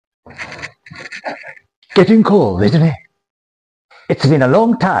getting cold, isn't it? It's been a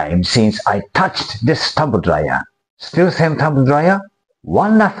long time since I touched this tumble dryer. Still same tumble dryer?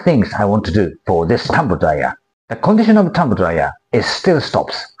 One last thing I want to do for this tumble dryer. The condition of tumble dryer is still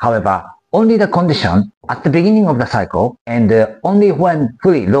stops. However, only the condition at the beginning of the cycle and only when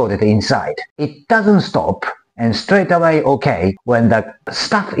fully loaded inside. It doesn't stop and straight away okay when the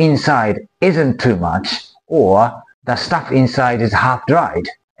stuff inside isn't too much or the stuff inside is half dried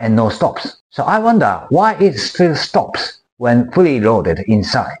and no stops. So I wonder why it still stops when fully loaded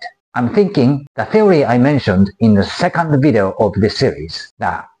inside. I'm thinking the theory I mentioned in the second video of this series,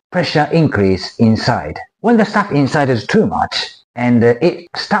 the pressure increase inside. When the stuff inside is too much and it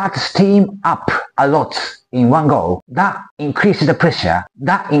starts steam up a lot in one go, that increases the pressure,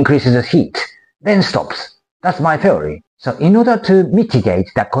 that increases the heat, then stops. That's my theory. So in order to mitigate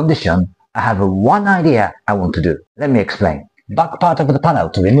that condition, I have one idea I want to do. Let me explain. Back part of the panel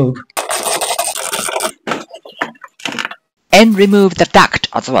to remove. And remove the duct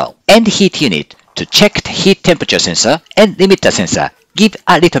as well. And heat unit to check the heat temperature sensor and limiter sensor. Give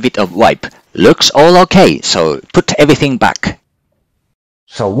a little bit of wipe. Looks all okay, so put everything back.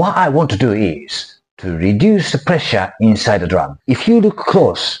 So what I want to do is to reduce the pressure inside the drum. If you look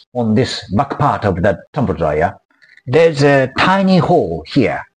close on this back part of the tumble dryer, there's a tiny hole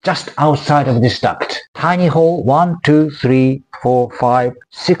here, just outside of this duct. Tiny hole, 1, 2, 3, 4, 5,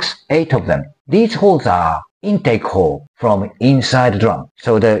 6, 8 of them. These holes are intake hole from inside the drum.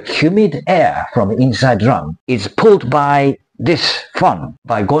 So the humid air from inside the drum is pulled by this fan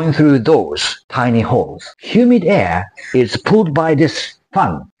by going through those tiny holes. Humid air is pulled by this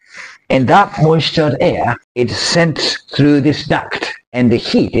fan, and that moistured air is sent through this duct and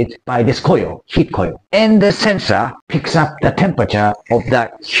heated by this coil, heat coil. And the sensor picks up the temperature of the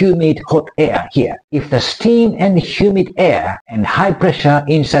humid hot air here. If the steam and humid air and high pressure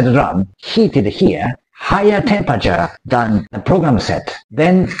inside the drum heated here, higher temperature than the program set,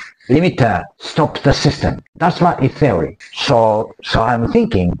 then limiter stops the system. That's what is theory. So I'm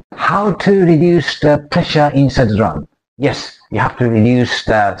thinking how to reduce the pressure inside the drum. Yes, you have to reduce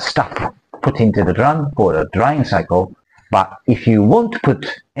the stuff put into the drum for the drying cycle. But if you want to put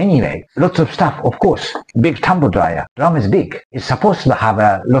anyway, lots of stuff, of course, big tumble dryer. Drum is big. It's supposed to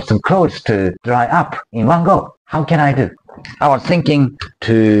have lots of clothes to dry up in one go. How can I do? I was thinking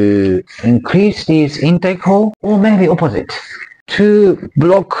to increase these intake hole, or maybe opposite, to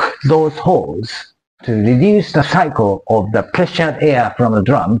block those holes, to reduce the cycle of the pressured air from the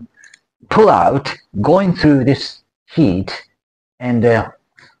drum, pull out, going through this heat, and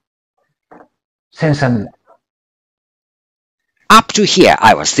send some. Up to here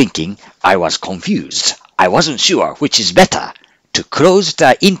I was thinking, I was confused. I wasn't sure which is better, to close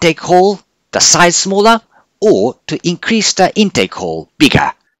the intake hole, the size smaller, or to increase the intake hole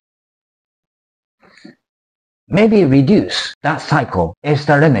bigger. Maybe reduce that cycle is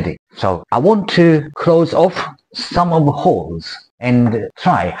the remedy. So I want to close off some of the holes and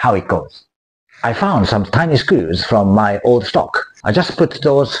try how it goes. I found some tiny screws from my old stock. I just put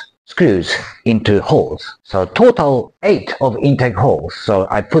those screws into holes. So total 8 of intake holes. So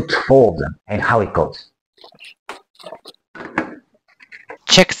I put 4 of them and how it goes.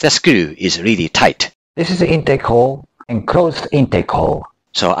 Check the screw is really tight. This is the intake hole and closed intake hole.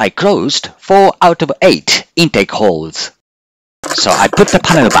 So I closed 4 out of 8 intake holes. So I put the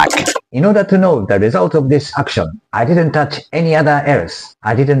panel back. In order to know the result of this action, I didn't touch any other else.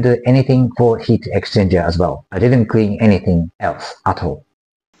 I didn't do anything for heat exchanger as well. I didn't clean anything else at all.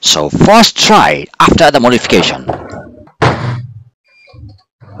 So first try after the modification.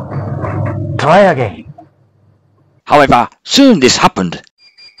 Try again. However, soon this happened.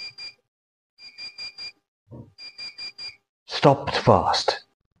 Stopped fast.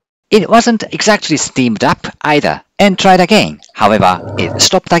 It wasn't exactly steamed up either, and tried again. However, it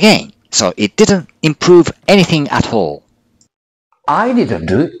stopped again, so it didn't improve anything at all. I didn't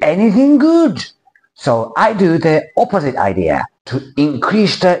do anything good. So I do the opposite idea, to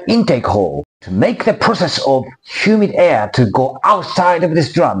increase the intake hole, to make the process of humid air to go outside of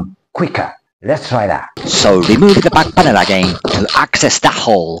this drum quicker. Let's try that. So remove the back panel again to access that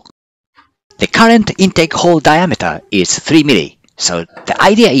hole. The current intake hole diameter is 3 mm, so the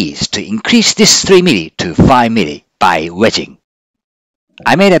idea is to increase this 3 mm to 5 mm by wedging.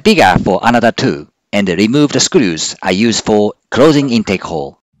 I made a bigger for another 2 and removed the screws I use for closing intake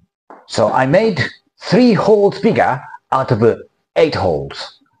hole. So I made 3 holes bigger out of 8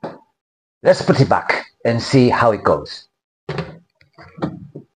 holes. Let's put it back and see how it goes.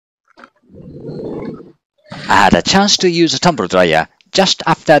 I had a chance to use a tumble dryer just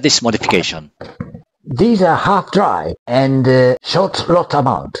after this modification. These are half dry and short lot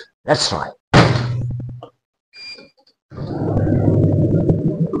amount. Let's try.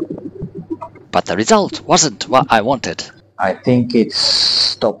 But the result wasn't what I wanted. I think it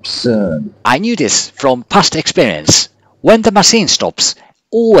stops soon. I knew this from past experience. When the machine stops,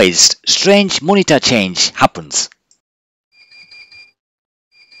 always strange monitor change happens.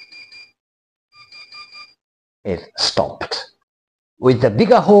 It stopped. With the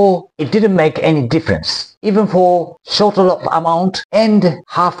bigger hole, it didn't make any difference. Even for shorter amount and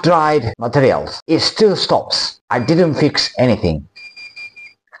half-dried materials, it still stops. I didn't fix anything.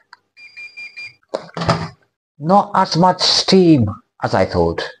 Not as much steam as I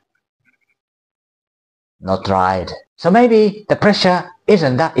thought. Not dried. So maybe the pressure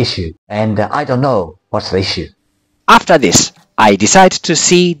isn't that issue, and I don't know what's the issue. After this, I decided to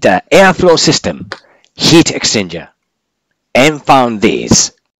see the airflow system, heat exchanger, and found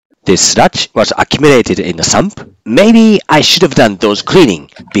this. This sludge was accumulated in the sump. Maybe I should have done those cleaning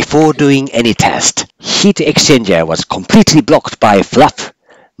before doing any test. Heat exchanger was completely blocked by fluff.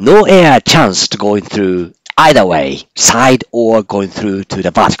 No air chance to going through either way, side or going through to the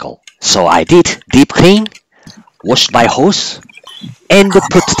vertical. So I did deep clean, washed by hose, and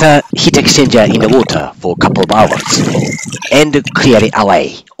put the heat exchanger in the water for a couple of hours, and clear it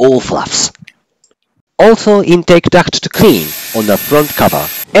away, all fluffs. Also intake duct to clean on the front cover,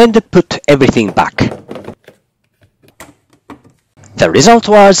 and put everything back. The result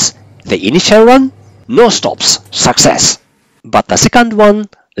was, the initial one, no stops, success. But the second one,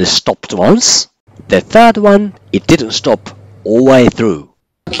 stopped once. The third one, it didn't stop all the way through.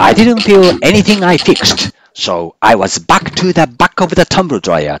 I didn't feel anything I fixed, so I was back to the back of the tumble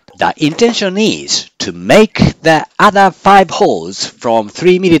dryer. The intention is to make the other 5 holes from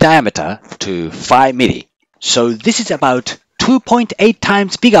 3 mm diameter to 5 mm. So this is about 2.8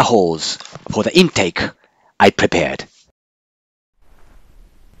 times bigger holes for the intake I prepared.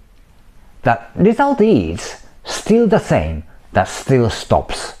 The result is still the same. That still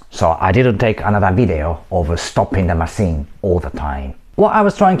stops. So I didn't take another video of stopping the machine all the time. What I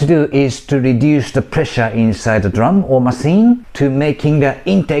was trying to do is to reduce the pressure inside the drum or machine to making the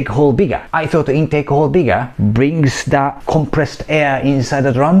intake hole bigger. I thought the intake hole bigger brings the compressed air inside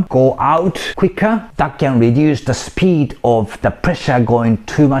the drum go out quicker. That can reduce the speed of the pressure going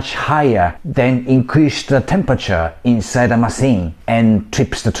too much higher, then increase the temperature inside the machine and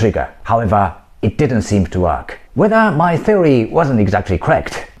trips the trigger. However, it didn't seem to work. Whether my theory wasn't exactly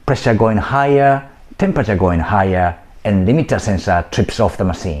correct, pressure going higher, temperature going higher, and limiter sensor trips off the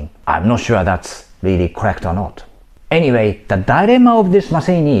machine. I'm not sure that's really correct or not. Anyway, the dilemma of this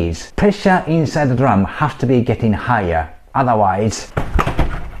machine is pressure inside the drum has to be getting higher. Otherwise,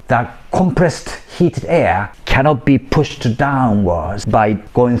 the compressed heated air cannot be pushed downwards by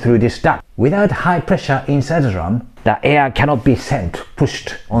going through this duct. Without high pressure inside the drum, the air cannot be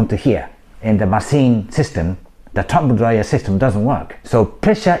pushed onto here. And the machine system, the tumble dryer system doesn't work. So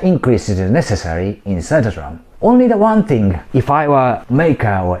pressure increases is necessary inside the drum. Only the one thing, if I were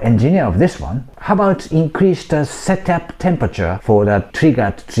maker or engineer of this one, how about increase the setup temperature for the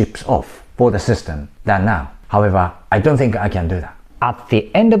trigger trips off for the system than now. However, I don't think I can do that. At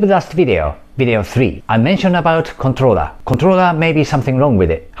the end of the last video, video 3, I mentioned about controller. Controller may be something wrong with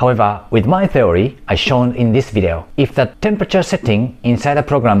it. However, with my theory, I shown in this video, if the temperature setting inside the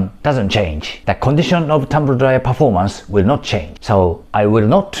program doesn't change, the condition of tumble dryer performance will not change. So I will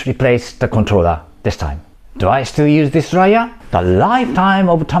not replace the controller this time. Do I still use this dryer? The lifetime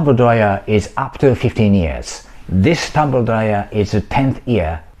of tumble dryer is up to 15 years. This tumble dryer is the 10th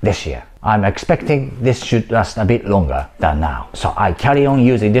year this year. I'm expecting this should last a bit longer than now. So I carry on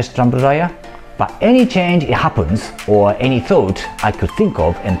using this tumble dryer. But any change it happens or any thought I could think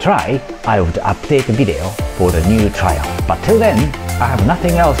of and try, I would update the video for the new trial. But till then, I have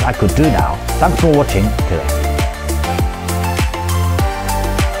nothing else I could do now. Thanks for watching till then.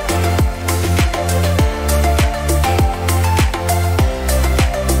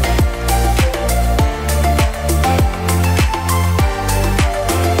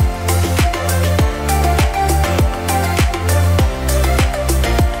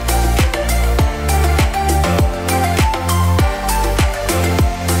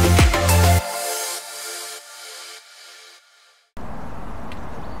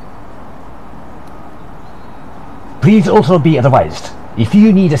 Please also be advised, if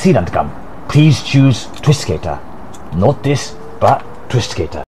you need a sealant gum, please choose Twist Skater. Not this, but Twist Skater.